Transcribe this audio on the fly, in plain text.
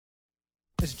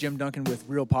This is Jim Duncan with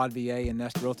Real Pod VA and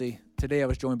Nest Realty. Today I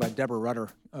was joined by Deborah Rutter,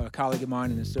 a colleague of mine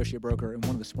and associate broker and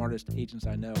one of the smartest agents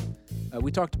I know.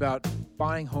 We talked about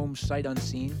buying homes sight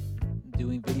unseen,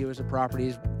 doing videos of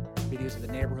properties, videos of the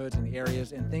neighborhoods and the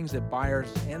areas, and things that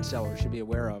buyers and sellers should be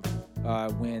aware of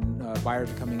when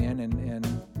buyers are coming in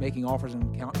and making offers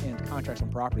and contracts on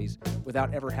properties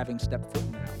without ever having stepped foot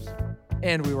in the house.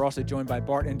 And we were also joined by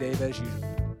Bart and Dave as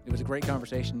usual. It was a great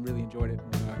conversation, really enjoyed it,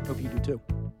 and hope you do too.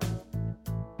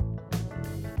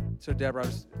 So Deborah,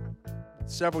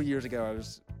 several years ago, I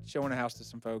was showing a house to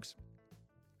some folks.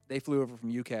 They flew over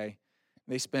from UK.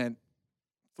 They spent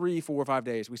 3, 4, 5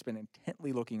 days. We spent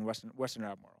intently looking Western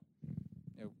Albemarle,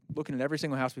 looking at every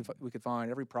single house we could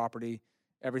find, every property,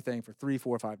 everything for 3,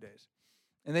 4, 5 days.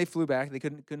 And they flew back. They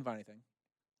couldn't find anything.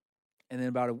 And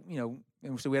then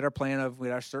and so we had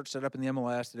our search set up in the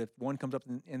MLS that if one comes up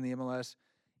in the MLS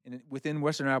and within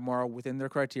Western Albemarle, within their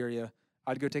criteria,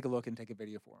 I'd go take a look and take a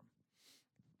video for them.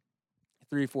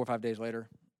 3, 4, 5 days later,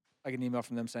 I get an email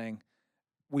from them saying,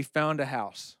 "We found a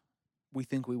house. We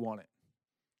think we want it."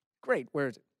 Great. Where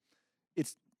is it?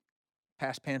 It's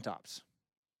past Pantops,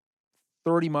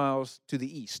 30 miles to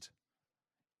the east.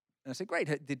 And I said, "Great.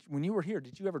 When you were here,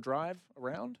 did you ever drive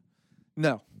around?"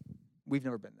 "No, we've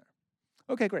never been there."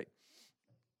 "Okay, great."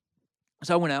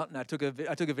 So I went out and I took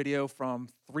a video from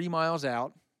 3 miles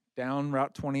out, down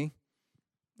Route 20,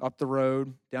 up the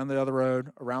road, down the other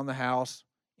road, around the house,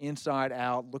 inside,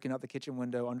 out, looking out the kitchen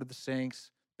window, under the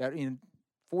sinks, that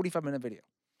 45-minute video.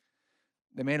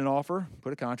 They made an offer,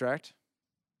 put a contract,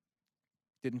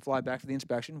 didn't fly back for the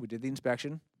inspection. We did the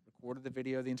inspection, recorded the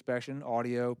video of the inspection,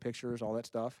 audio, pictures, all that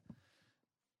stuff,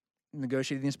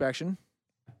 negotiated the inspection,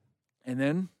 and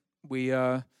then we,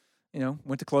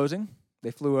 went to closing.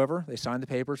 They flew over. They signed the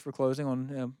papers for closing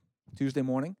on Tuesday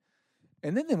morning,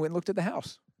 and then they went and looked at the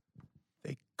house.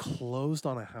 They closed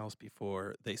on a house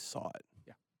before they saw it.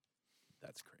 Yeah.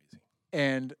 That's crazy.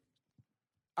 And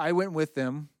I went with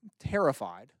them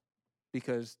terrified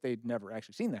because they'd never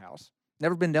actually seen the house,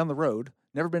 never been down the road,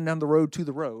 never been down the road to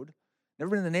the road, never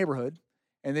been in the neighborhood.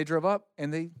 And they drove up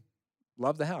and they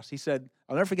loved the house. He said,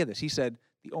 I'll never forget this. He said,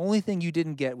 "The only thing you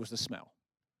didn't get was the smell."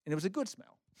 And it was a good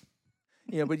smell.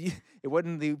 But it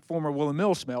wasn't the former Woolen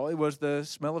Mill smell. It was the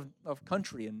smell of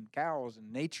country and cows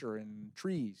and nature and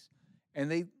trees. And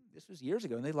this was years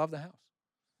ago, and they loved the house.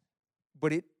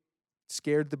 But it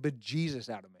scared the bejesus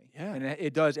out of me. Yeah. And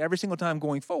it does every single time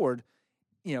going forward.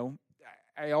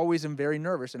 I always am very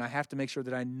nervous, and I have to make sure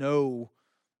that I know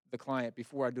the client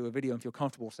before I do a video and feel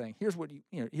comfortable saying, here's what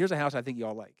here's a house I think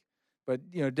y'all like. But,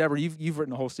 Deborah, you've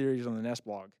written a whole series on the Nest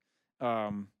blog.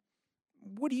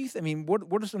 What do you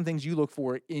what are some things you look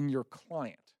for in your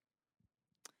client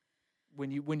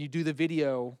when you do the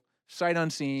video sight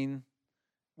unseen?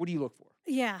 What do you look for?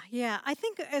 Yeah. I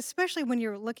think especially when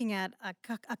you're looking at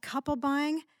a couple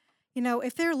buying,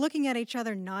 if they're looking at each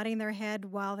other nodding their head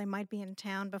while they might be in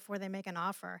town before they make an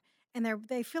offer, and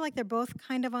they feel like they're both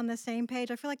kind of on the same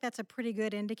page, I feel like that's a pretty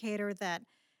good indicator that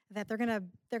they're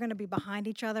gonna be behind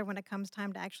each other when it comes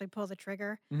time to actually pull the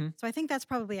trigger. Mm-hmm. So I think that's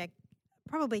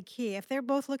probably key. If they're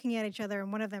both looking at each other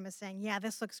and one of them is saying, "Yeah,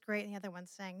 this looks great," and the other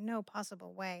one's saying, "No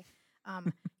possible way,"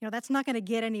 that's not going to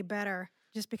get any better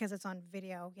just because it's on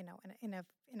video.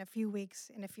 In a few weeks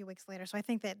later. So I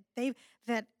think that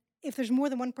if there's more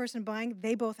than one person buying,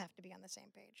 they both have to be on the same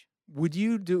page. Would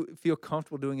you feel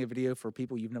comfortable doing a video for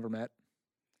people you've never met?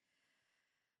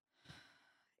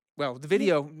 Well, the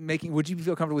video making. Would you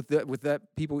feel comfortable with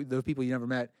those people you never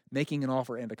met making an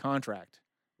offer and a contract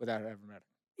without ever met?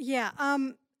 Yeah,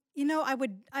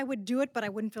 I would do it, but I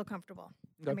wouldn't feel comfortable.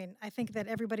 Okay. I mean, I think that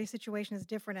everybody's situation is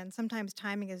different, and sometimes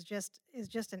timing is just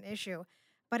an issue.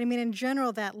 But I mean, in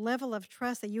general, that level of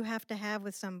trust that you have to have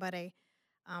with somebody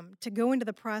to go into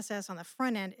the process on the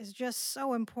front end is just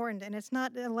so important. And it's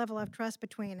not a level of trust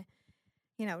between,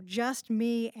 just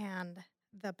me and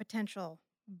the potential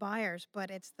buyers, but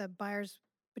it's the buyers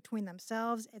between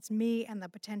themselves. It's me and the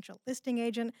potential listing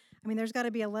agent. I mean, there's got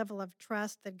to be a level of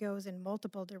trust that goes in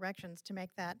multiple directions to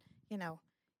make that,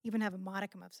 even have a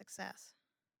modicum of success.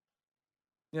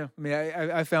 Yeah, I mean,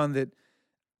 I found that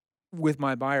with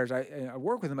my buyers, I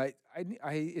work with them.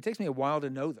 It takes me a while to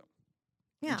know them.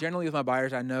 Yeah. And generally, with my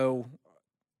buyers, I know,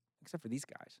 except for these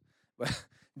guys, but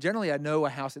generally, I know a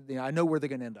house. I know where they're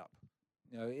going to end up.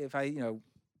 If I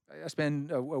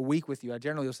spend a week with you, I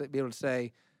generally will be able to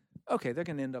say, okay, they're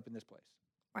going to end up in this place.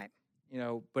 Right.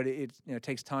 But it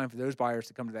takes time for those buyers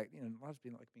to come to that. A lot of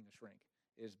being a shrink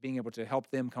is being able to help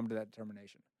them come to that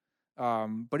determination.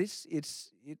 But it's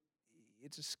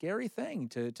a scary thing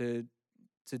to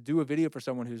do a video for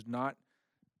someone who's not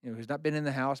been in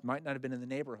the house, might not have been in the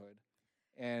neighborhood,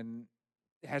 and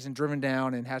hasn't driven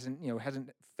down and hasn't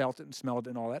felt it and smelled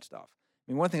it and all that stuff.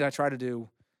 I mean, one thing I try to do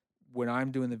when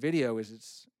I'm doing the video is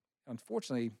it's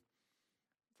unfortunately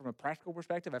from a practical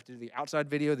perspective, I have to do the outside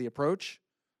video, the approach,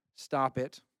 stop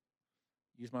it,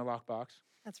 use my lockbox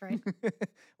That's right.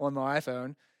 on my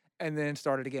iPhone, and then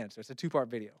start it again. So it's a 2-part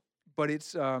video. But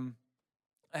it's I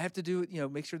have to do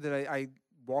make sure that I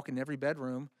walk in every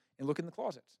bedroom and look in the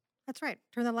closets. That's right.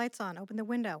 Turn the lights on. Open the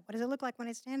window. What does it look like when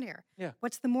I stand here? Yeah.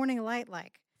 What's the morning light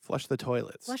like? Flush the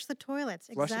toilets. Flush the toilets.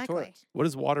 Flush the Exactly. toilets. What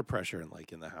is water pressure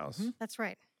like in the house? Mhm. That's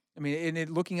right. I mean, and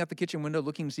looking out the kitchen window,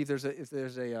 looking to see if there's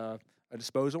a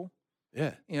disposal.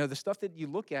 Yeah. The stuff that you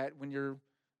look at when you're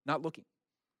not looking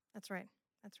That's right.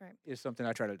 That's right. is something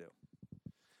I try to do.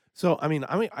 So I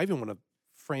even want to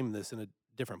frame this in a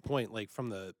different point, like from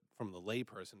the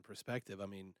layperson perspective. I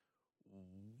mean,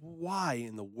 why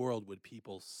in the world would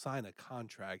people sign a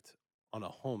contract on a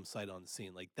home sight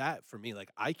unseen like that? For me, like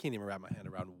I can't even wrap my head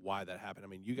around why that happened. I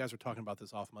mean, you guys were talking about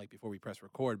this off mic before we press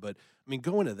record, but I mean,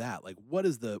 go into that. Like, what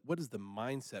is the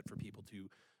mindset for people to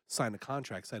sign a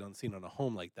contract sight unseen on a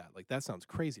home like that? Like that sounds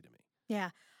crazy to me. Yeah.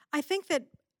 I think that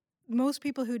most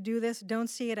people who do this don't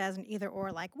see it as an either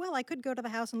or, like, well, I could go to the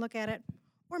house and look at it,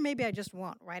 or maybe I just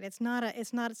won't, right? It's not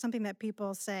something that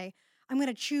people say, I'm going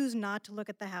to choose not to look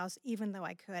at the house even though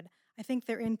I could. I think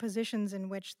they're in positions in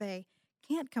which they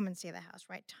can't come and see the house,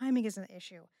 right? Timing is an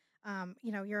issue.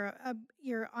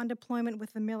 You're on deployment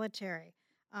with the military.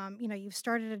 You've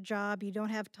started a job. You don't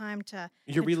have time to.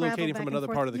 You're to travel relocating back from and another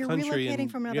forth. part of the You're country. relocating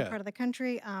and, from another yeah. part of the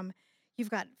country. You've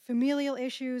got familial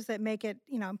issues that make it,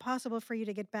 impossible for you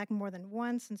to get back more than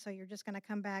once, and so you're just going to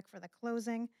come back for the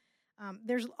closing.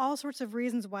 There's all sorts of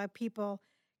reasons why people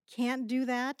can't do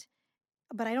that,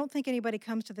 but I don't think anybody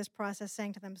comes to this process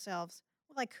saying to themselves,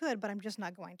 well, I could, but I'm just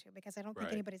not going to, because I don't think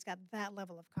Right. anybody's got that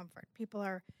level of comfort. People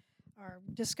are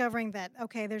discovering that,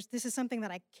 okay, this is something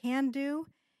that I can do,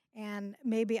 and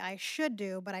maybe I should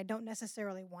do, but I don't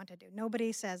necessarily want to do.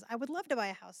 Nobody says, I would love to buy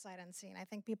a house sight unseen. I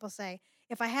think people say,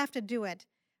 if I have to do it,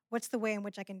 what's the way in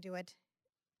which I can do it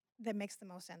that makes the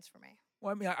most sense for me?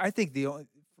 Well, I mean, I think the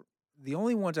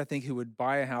only ones I think who would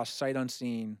buy a house sight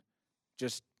unseen,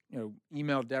 just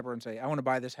email Deborah and say, I want to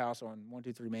buy this house on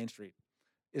 123 Main Street,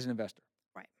 is an investor.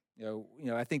 Right.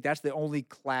 I think that's the only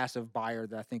class of buyer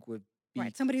that I think would be.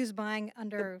 Right. Somebody who's buying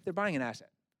under. They're buying an asset.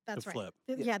 That's To right. flip.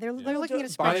 Yeah, they're Yeah. looking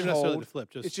at a Buy Not and spreadsheet. necessarily hold. to flip.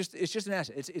 Just It's just an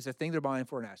asset. It's a thing they're buying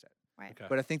for an asset. Right. okay.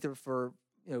 But I think that for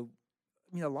a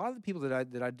lot of the people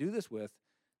that I do this with,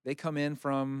 they come in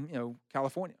from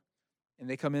California, and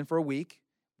they come in for a week.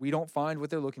 We don't find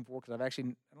what they're looking for because I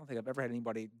don't think I've ever had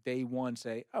anybody day one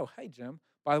say, "Oh, hey Jim,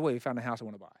 by the way, we found a house I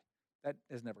want to buy." That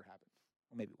has never happened,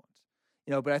 or maybe once.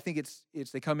 But I think it's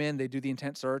they come in, they do the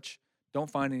intent search, don't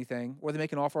find anything, or they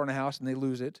make an offer on a house and they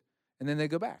lose it, and then they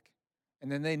go back,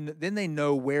 and then they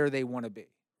know where they want to be.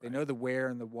 They know the where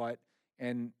and the what,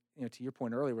 and to your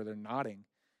point earlier where they're nodding,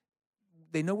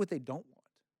 they know what they don't want.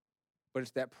 But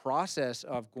it's that process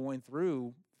of going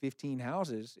through 15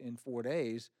 houses in 4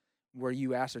 days where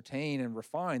you ascertain and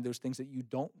refine those things that you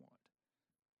don't want.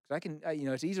 Because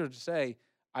it's easier to say,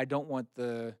 I don't want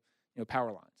the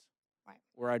power lines, Right.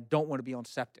 or I don't want to be on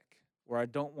septic, or I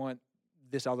don't want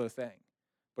this other thing.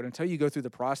 But until you go through the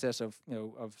process of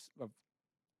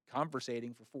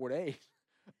conversating for 4 days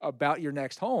about your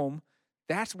next home,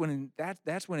 that's when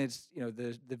it's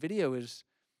the video is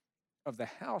of the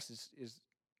house is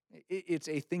it's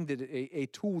a thing that a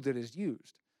tool that is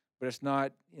used, but it's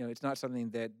not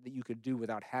something that you could do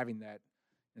without having that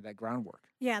groundwork.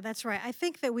 Yeah, that's right. I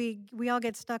think that we all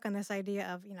get stuck on this idea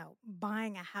of,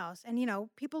 buying a house. And,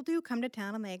 people do come to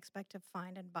town and they expect to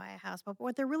find and buy a house. But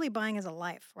what they're really buying is a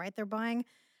life, right? They're buying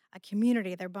a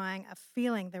community. They're buying a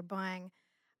feeling. They're buying,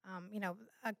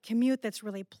 a commute that's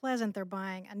really pleasant. They're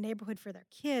buying a neighborhood for their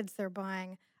kids. They're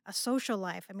buying a social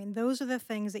life. I mean, those are the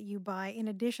things that you buy in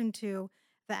addition to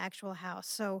the actual house.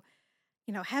 So,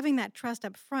 having that trust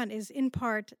up front is in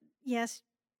part, yes,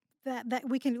 that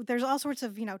we can, there's all sorts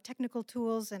of, technical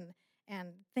tools and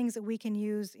things that we can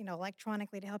use,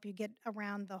 electronically to help you get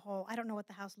around the whole, I don't know what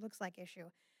the house looks like issue.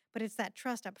 But it's that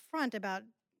trust up front about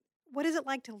what is it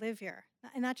like to live here?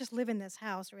 And not just live in this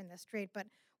house or in this street, but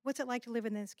what's it like to live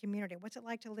in this community? What's it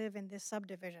like to live in this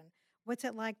subdivision? What's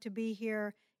it like to be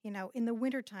here, in the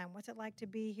wintertime? What's it like to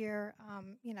be here,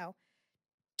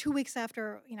 2 weeks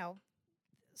after,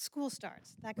 school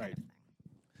starts, that kind Right. of thing.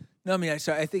 No, I mean, I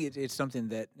think it's something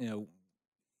that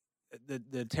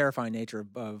the terrifying nature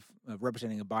of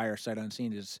representing a buyer sight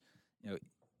unseen is,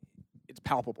 it's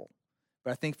palpable.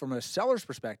 But I think from a seller's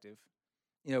perspective,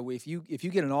 if you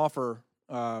get an offer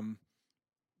from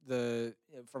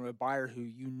a buyer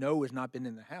who has not been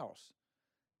in the house,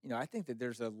 I think that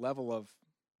there's a level of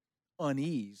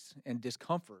unease and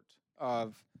discomfort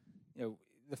of,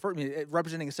 the first,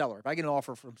 representing a seller. If I get an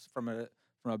offer from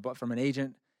an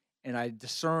agent, and I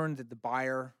discern that the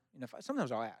buyer,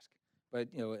 sometimes I'll ask, but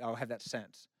I'll have that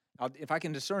sense. If I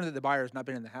can discern that the buyer has not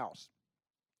been in the house,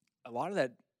 a lot of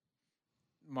that,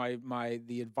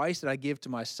 the advice that I give to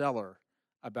my seller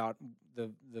about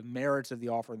the merits of the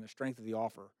offer and the strength of the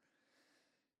offer,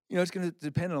 it's going to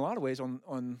depend in a lot of ways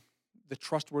on the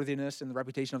trustworthiness and the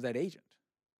reputation of that agent.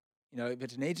 If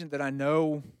it's an agent that I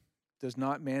know does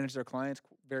not manage their clients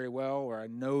very well, or I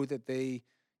know that they're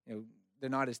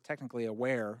not as technically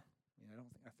aware.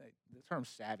 I think the term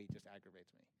savvy just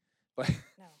aggravates me. But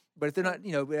No. but if they're not,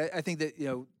 I think that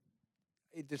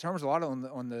it determines a lot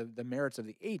on the merits of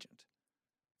the agent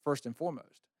first and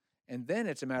foremost, and then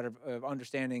it's a matter of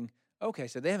understanding. Okay,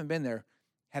 so they haven't been there.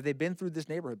 Have they been through this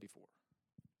neighborhood before?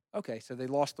 Okay, so they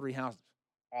lost 3 houses.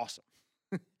 Awesome.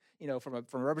 From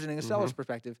representing a seller's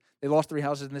perspective, they lost 3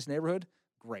 houses in this neighborhood.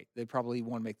 Great. They probably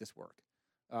want to make this work.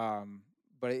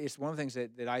 But it's one of the things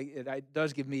that it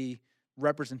does give me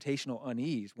representational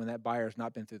unease when that buyer has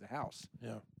not been through the house.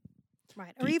 Yeah.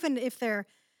 Right. Or even if they're,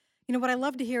 what I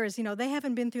love to hear is, they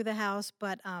haven't been through the house,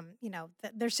 but,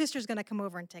 their sister's going to come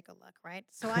over and take a look, right?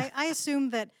 So I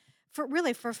assume that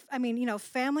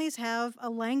families have a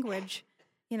language,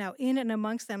 in and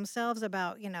amongst themselves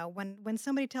about, when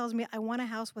somebody tells me I want a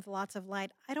house with lots of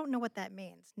light, I don't know what that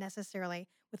means necessarily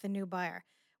with a new buyer.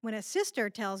 When a sister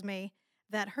tells me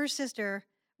that her sister,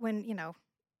 when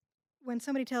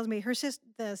somebody tells me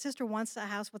the sister wants a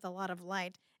house with a lot of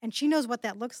light and she knows what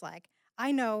that looks like,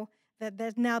 I know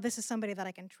that now this is somebody that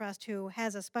I can trust who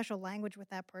has a special language with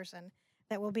that person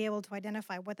that will be able to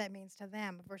identify what that means to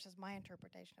them versus my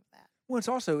interpretation of that. Well, it's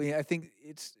also, I think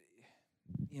it's,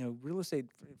 real estate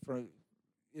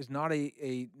is not a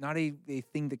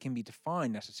thing that can be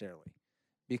defined necessarily,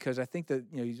 because I think that,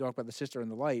 you talk about the sister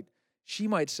and the light. She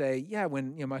might say, yeah,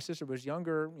 when my sister was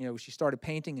younger, she started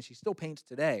painting and she still paints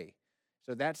today,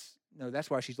 so that's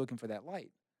why she's looking for that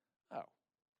light. Oh,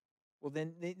 well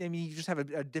then you just have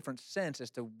a different sense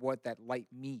as to what that light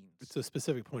means. It's a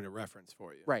specific point of reference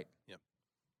for you, right? Yeah.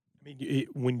 I mean,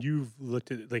 when you've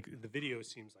looked at it, like the video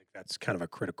seems like that's kind of a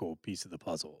critical piece of the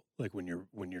puzzle. Like when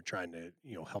you're trying to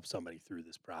help somebody through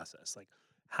this process, like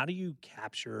how do you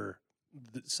capture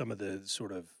some of the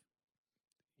sort of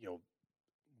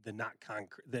the not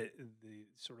concrete, the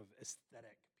sort of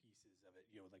aesthetic pieces of it?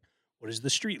 Like what is the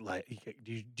street light?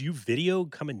 Do you video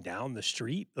coming down the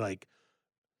street? Like,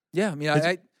 yeah, I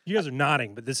mean, you guys are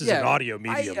nodding, but this is an audio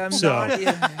medium, I'm so.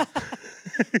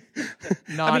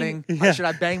 Nodding. Yeah. Should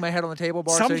I bang my head on the table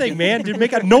bar? Something, man. Dude,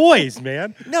 make a noise,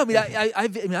 man. No, I mean,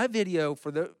 I video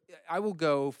I will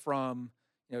go from,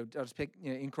 I'll just pick,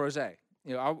 in Crozet.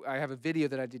 I have a video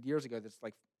that I did years ago that's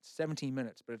like 17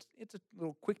 minutes, but it's a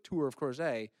little quick tour of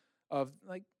Crozet of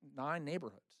like 9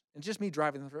 neighborhoods. And just me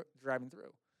driving through.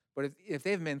 But if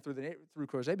they've been through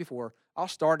Crozet before, I'll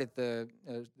start at the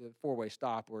 4-way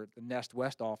stop or at the Nest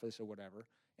West office or whatever,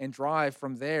 and drive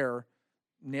from there,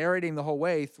 narrating the whole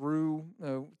way through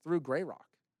Grey Rock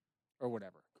or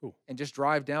whatever. Cool. And just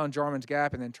drive down Jarman's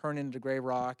Gap and then turn into Grey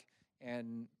Rock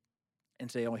and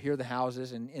say, oh, here are the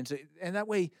houses. And that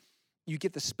way you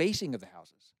get the spacing of the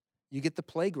houses. You get the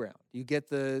playground. You get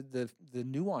the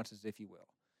nuances, if you will.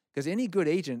 Because any good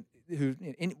agent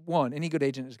any good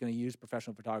agent is going to use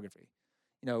professional photography.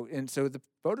 And so the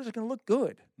photos are going to look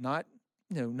good. Not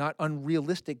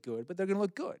unrealistic good, but they're going to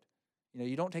look good.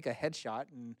 You don't take a headshot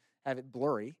and have it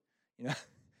blurry, the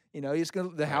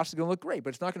house is going to look great, but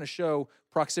it's not going to show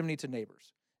proximity to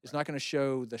neighbors. It's not going to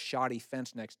show the shoddy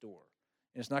fence next door.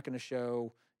 And it's not going to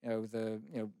show, the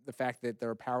fact that there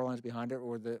are power lines behind it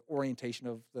or the orientation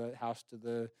of the house to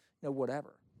the,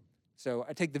 whatever. So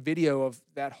I take the video of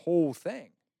that whole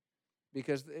thing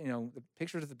because, the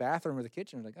pictures of the bathroom or the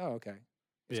kitchen are like, oh, okay.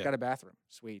 It's got a bathroom.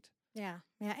 Sweet. Yeah.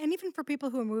 Yeah. And even for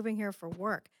people who are moving here for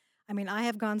work, I mean, I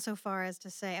have gone so far as to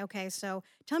say, okay, so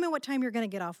tell me what time you're going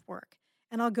to get off work.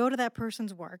 And I'll go to that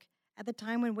person's work at the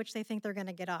time in which they think they're going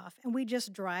to get off. And we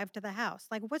just drive to the house.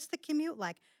 Like, what's the commute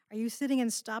like? Are you sitting in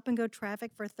stop-and-go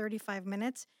traffic for 35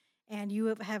 minutes and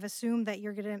you have assumed that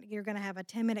you're going to have a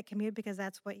 10-minute commute because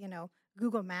that's what,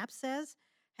 Google Maps says?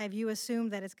 Have you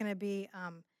assumed that it's going to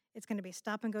be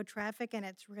stop-and-go traffic and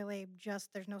it's really just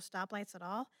there's no stoplights at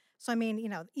all? So, I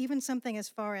mean, even something as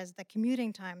far as the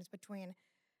commuting times between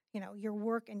your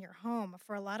work and your home.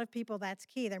 For a lot of people, that's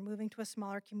key. They're moving to a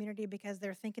smaller community because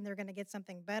they're thinking they're going to get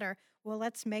something better. Well,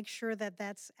 let's make sure that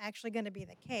that's actually going to be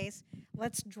the case.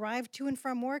 Let's drive to and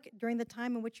from work during the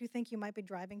time in which you think you might be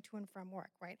driving to and from work,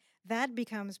 right? That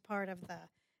becomes part of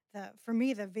for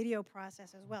me, the video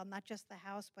process as well, not just the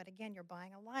house, but again, you're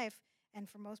buying a life. And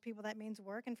for most people, that means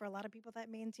work. And for a lot of people, that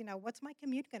means, what's my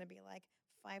commute going to be like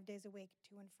 5 days a week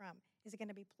to and from? Is it going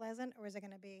to be pleasant, or is it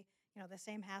going to be, the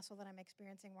same hassle that I'm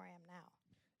experiencing where I am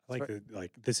now?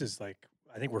 This is like,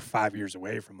 I think we're 5 years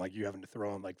away from like you having to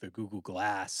throw in like the Google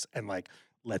Glass and like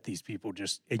let these people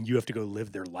and you have to go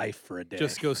live their life for a day.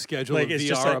 Just go schedule Like, a it's VR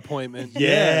just like- appointment.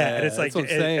 Yeah, and it's like, that's what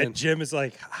I'm saying. and Jim is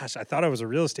like, gosh, I thought I was a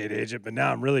real estate agent, but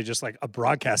now I'm really just like a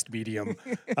broadcast medium.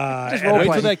 Just and role Wait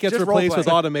play. till that gets Just replaced role with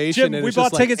play. automation. Jim, and we it's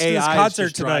just bought like tickets to this AI 's concert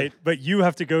just driving. tonight, but you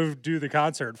have to go do the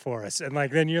concert for us, and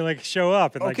like then you like show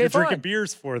up and like Okay, you're drinking fine.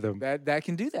 beers for them. That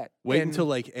can do that. Wait And until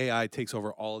like AI takes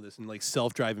over all of this, and like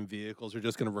self-driving vehicles are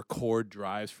just going to record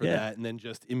drives for Yeah. that, and then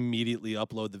just immediately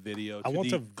upload the video I to want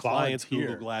the to client's Google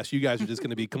volunteer. Glass. You guys are just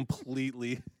going to be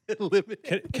completely limited.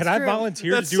 Can It's I true.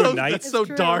 volunteer That's to do so, a night? That's It's so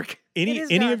true. dark. Any is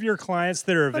any dark. of your clients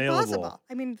that are But available? possible.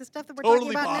 I mean, the stuff that we're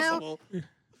Totally talking about possible. now,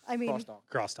 I mean, crosstalk.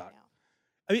 Crosstalk.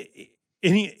 Yeah. I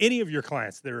mean, any of your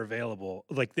clients that are available,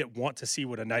 like that want to see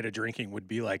what a night of drinking would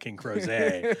be like in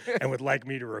Crozet, and would like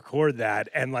me to record that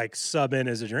and like sub in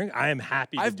as a drink, I am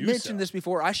happy to I've do mentioned so. this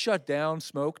before. I shut down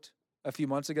Smoked a few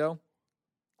months ago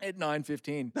at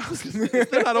 9:15.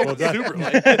 They're not Well always done. super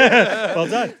late. Well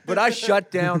done. But I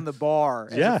shut down the bar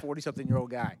as Yeah. a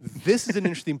 40-something-year-old guy. This is an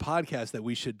interesting podcast that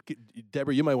we should.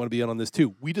 Deborah, you might want to be on this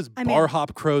too. We just I'm bar in.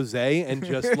 hop Crozet and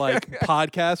just like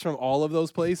podcasts from all of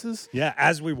those places. Yeah,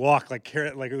 as we walk, like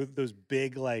those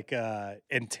big like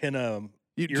antenna.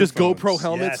 Just earphones. GoPro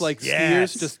helmets, Yes, like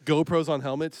yes. skiers, just GoPros on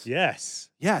helmets. Yes.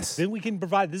 Yes. Then we can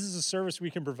provide. This is a service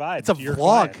we can provide. It's a to your vlog.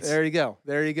 clients. There you go.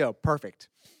 There you go. Perfect.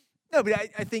 No, but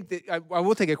I think that I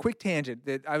will take a quick tangent.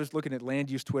 That I was looking at land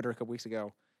use Twitter a couple weeks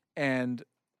ago, and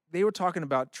they were talking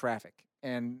about traffic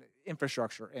and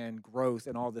infrastructure and growth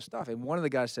and all this stuff. And one of the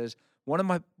guys says one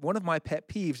of my pet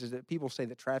peeves is that people say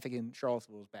that traffic in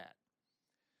Charlottesville is bad,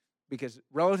 because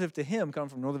relative to him coming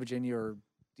from Northern Virginia or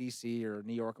D.C. or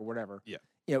New York or whatever, Yeah.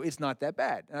 it's not that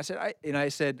bad. And I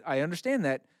said I understand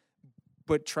that,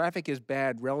 but traffic is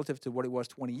bad relative to what it was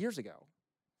 20 years ago.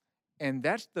 And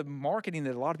that's the marketing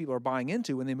that a lot of people are buying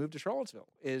into when they move to Charlottesville.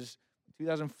 Is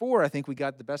 2004, I think we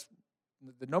got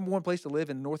the number one place to live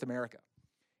in North America.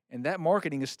 And that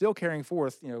marketing is still carrying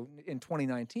forth, in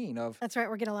 2019 of, that's right.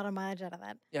 We're getting a lot of mileage out of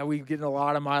that. yeah, we're getting a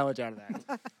lot of mileage out of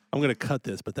that. I'm going to cut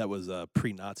this, but that was a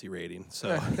pre-Nazi rating.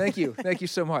 So Thank you. Thank you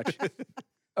so much.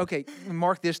 Okay,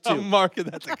 mark this too. I'm marking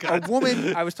that to A cut.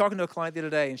 woman, I was talking to a client the other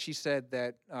day, and she said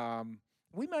that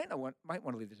we might want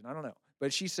to leave this in. I don't know.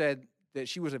 But she said that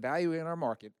she was evaluating our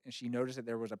market, and she noticed that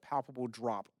there was a palpable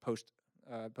drop post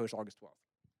August 12th.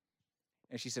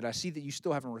 And she said, I see that you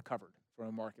still haven't recovered from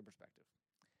a market perspective.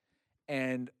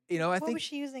 And, I What think, was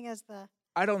she using as the?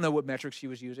 I don't know what metrics she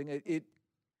was using. It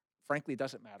frankly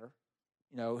doesn't matter.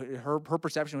 Her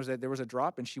perception was that there was a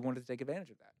drop, and she wanted to take advantage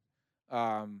of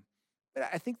that. But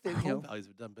I think that, Home values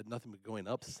have done, but nothing but going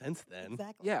up since then.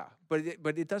 Exactly. yeah, but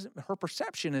it doesn't. Her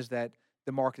perception is that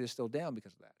the market is still down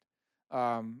because of that.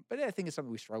 But I think it's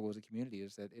something we struggle as a community,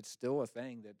 is that it's still a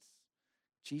thing that's,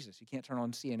 Jesus, you can't turn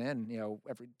on CNN,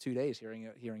 every 2 days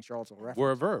hearing Charlottesville reference.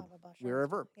 We're a verb. All about We're a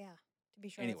Charlottesville. verb. Yeah. To be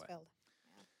sure Anyway. it's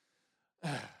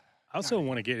filled. I also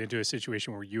want to get into a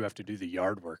situation where you have to do the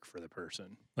yard work for the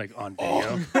person, like on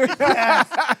Oh. video.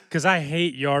 Because I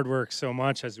hate yard work so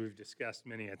much, as we've discussed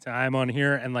many a time on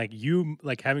here, and like you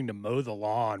like having to mow the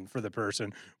lawn for the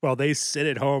person while they sit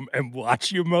at home and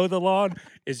watch you mow the lawn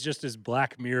is just as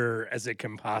Black Mirror as it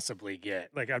can possibly get.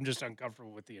 Like, I'm just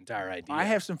uncomfortable with the entire idea. I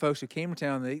have some folks who came to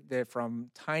town. They're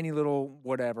from tiny little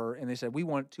whatever, and they said, we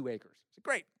want 2 acres. I said,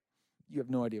 great. You have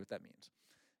no idea what that means.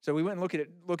 So we went and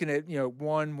looking at 1,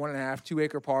 1.5, 2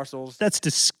 acre parcels. That's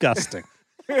disgusting.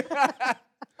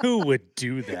 Who would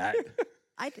do that?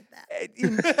 I did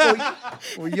that.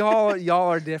 Well, y'all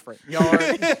are different. Y'all are.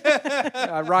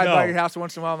 I ride by No. your house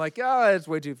once in a while. I'm like, oh, it's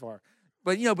way too far.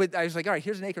 But but I was like, all right,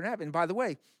 here's an acre and a half. And by the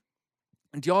way,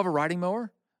 do y'all have a riding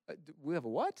mower? We have a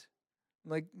what? I'm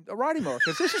like, a riding mower,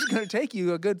 because this is going to take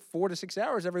you a good 4 to 6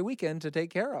 hours every weekend to take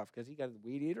care of, because you got the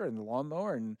weed eater and the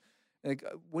lawnmower and. Like,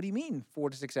 what do you mean 4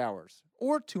 to 6 hours,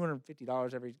 or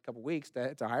 $250 every couple weeks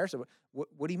to hire someone?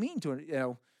 What do you mean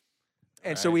 200?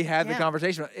 And so Right. we had the Yeah.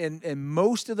 conversation, and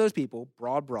most of those people,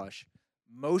 broad brush,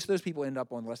 most of those people end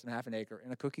up on less than half an acre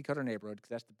in a cookie cutter neighborhood, because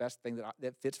that's the best thing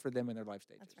that fits for them in their life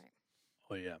stages. That's right.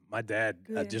 Oh yeah, my dad.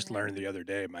 I Good just internet. learned the other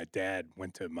day. My dad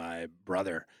went to my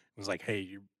brother and was like, "Hey,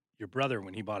 your brother,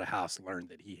 when he bought a house, learned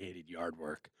that he hated yard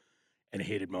work and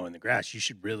hated mowing the grass. You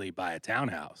should really buy a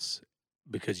townhouse,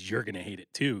 because you're going to hate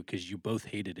it too, because you both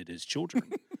hated it as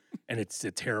children, and it's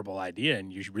a terrible idea,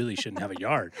 and you really shouldn't have a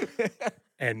yard."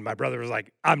 And my brother was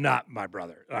like, I'm not my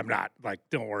brother. I'm not. Like,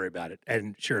 don't worry about it.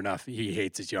 And sure enough, he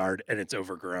hates his yard and it's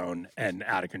overgrown and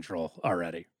out of control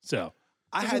already. So,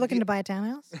 I Are you looking to buy a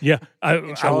townhouse? yeah. I In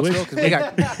wish. Charlottesville, because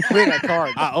we got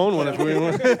cards. I own one if we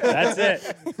want. That's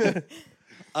it.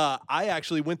 I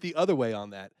actually went the other way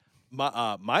on that.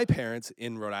 My parents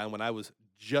in Rhode Island, when I was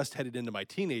just headed into my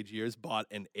teenage years, bought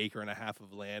an 1.5 acres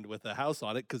of land with a house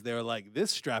on it because they were like,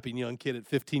 this strapping young kid at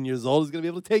 15 years old is going to be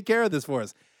able to take care of this for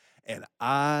us. And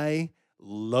I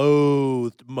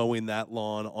loathed mowing that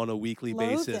lawn on a weekly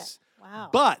Loathed basis. it. Wow.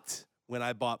 But when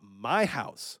I bought my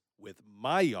house with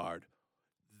my yard,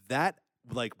 that,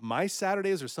 like, my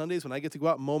Saturdays or Sundays when I get to go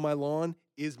out and mow my lawn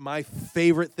is my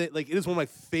favorite thing. Like, it is one of my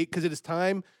favorite, because it is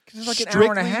time 'Cause it's like an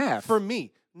hour and a strictly half. for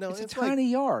me. No, it's a it's like,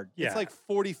 tiny yard. Yeah. it's like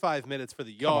 45 minutes for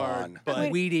the yard. on. But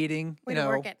Wait. Weed eating, Way you to know.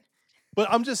 work it. but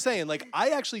I'm just saying, like, I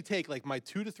actually take like my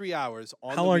 2 to 3 hours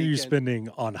on How the long are you weekend. spending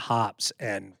on hops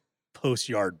and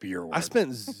post-yard beer work? I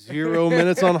spent 0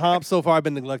 minutes on hops so far. I've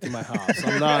been neglecting my hops.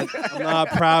 I'm not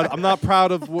proud. I'm not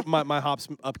proud of my hops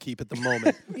upkeep at the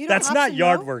moment. You don't That's hops not and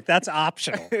yard mow? work. That's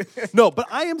optional. No, but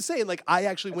I am saying, like, I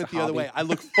actually went a the other hobby. way. I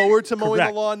look forward to mowing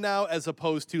Correct. the lawn now as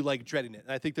opposed to like dreading it.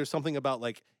 And I think there's something about,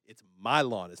 like, it's my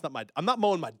lawn. It's not I'm not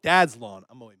mowing my dad's lawn.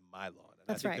 I'm mowing my lawn. And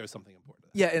That's I think right. there's something important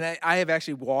to that. Yeah, and I have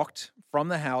actually walked from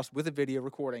the house with a video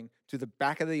recording to the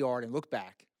back of the yard and look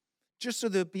back, just so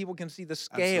that people can see the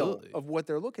scale Absolutely. of what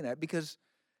they're looking at. Because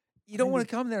you don't want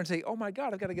to come there and say, "Oh my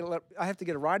God, I have to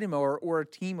get a riding mower or a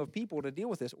team of people to deal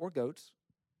with this," or goats.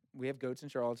 We have goats in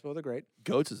Charlottesville; they're great.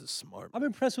 Goats is a smart. I'm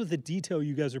impressed with the detail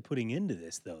you guys are putting into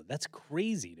this, though. That's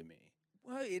crazy to me.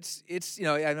 Well, it's you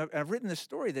know, I've written this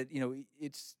story that, you know,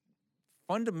 it's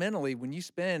fundamentally when you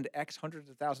spend X hundreds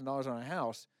of $1,000s on a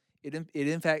house, it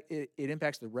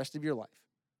impacts the rest of your life,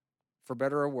 for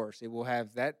better or worse. It will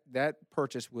have that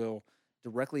purchase will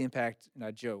directly impact, and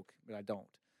I joke, but I don't.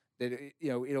 That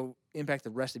it'll impact the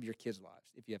rest of your kids'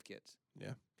 lives if you have kids.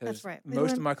 Yeah. That's right.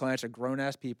 Most of my clients are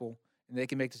grown-ass people, and they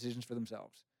can make decisions for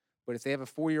themselves. But if they have a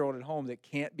 4-year-old at home that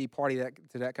can't be party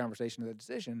to that conversation or that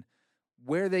decision,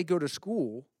 where they go to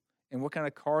school and what kind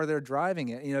of car they're driving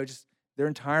it, just their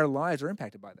entire lives are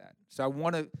impacted by that. So I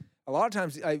want to. A lot of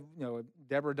times,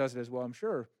 Deborah does it as well, I'm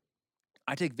sure.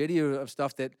 I take video of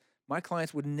stuff that my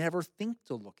clients would never think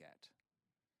to look at,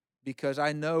 because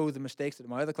I know the mistakes that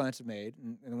my other clients have made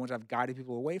and the ones I've guided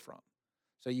people away from.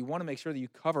 So you want to make sure that you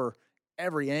cover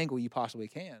every angle you possibly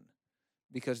can,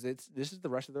 because this is the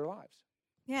rest of their lives.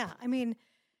 Yeah, I mean,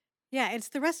 yeah, it's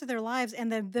the rest of their lives,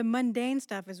 and the mundane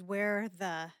stuff is where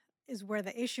the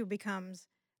issue becomes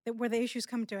where the issues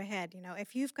come to a head.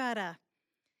 If you've got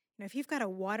a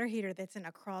water heater that's in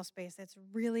a crawl space that's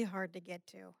really hard to get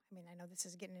to. I mean, I know this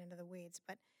is getting into the weeds,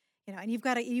 but and you've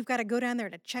got to go down there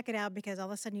to check it out because all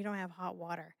of a sudden you don't have hot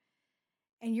water,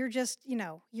 and you're just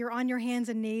you're on your hands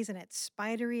and knees and it's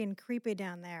spidery and creepy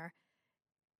down there.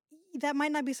 That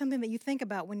might not be something that you think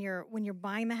about when you're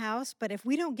buying the house, but if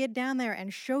we don't get down there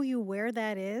and show you where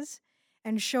that is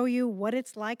and show you what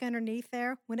it's like underneath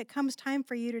there, when it comes time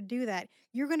for you to do that,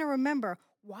 you're going to remember,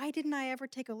 why didn't I ever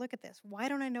take a look at this? Why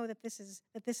don't I know that this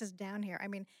is down here? I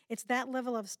mean, it's that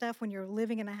level of stuff when you're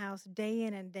living in a house day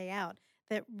in and day out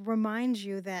that reminds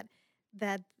you that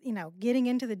getting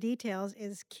into the details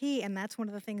is key, and that's one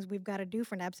of the things we've got to do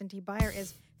for an absentee buyer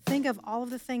is think of all of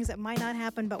the things that might not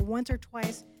happen but once or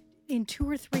twice in 2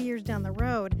 or 3 years down the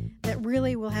road that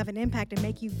really will have an impact and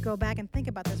make you go back and think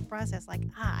about this process like,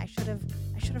 I should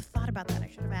have thought about that. I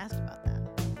should have asked about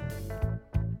that.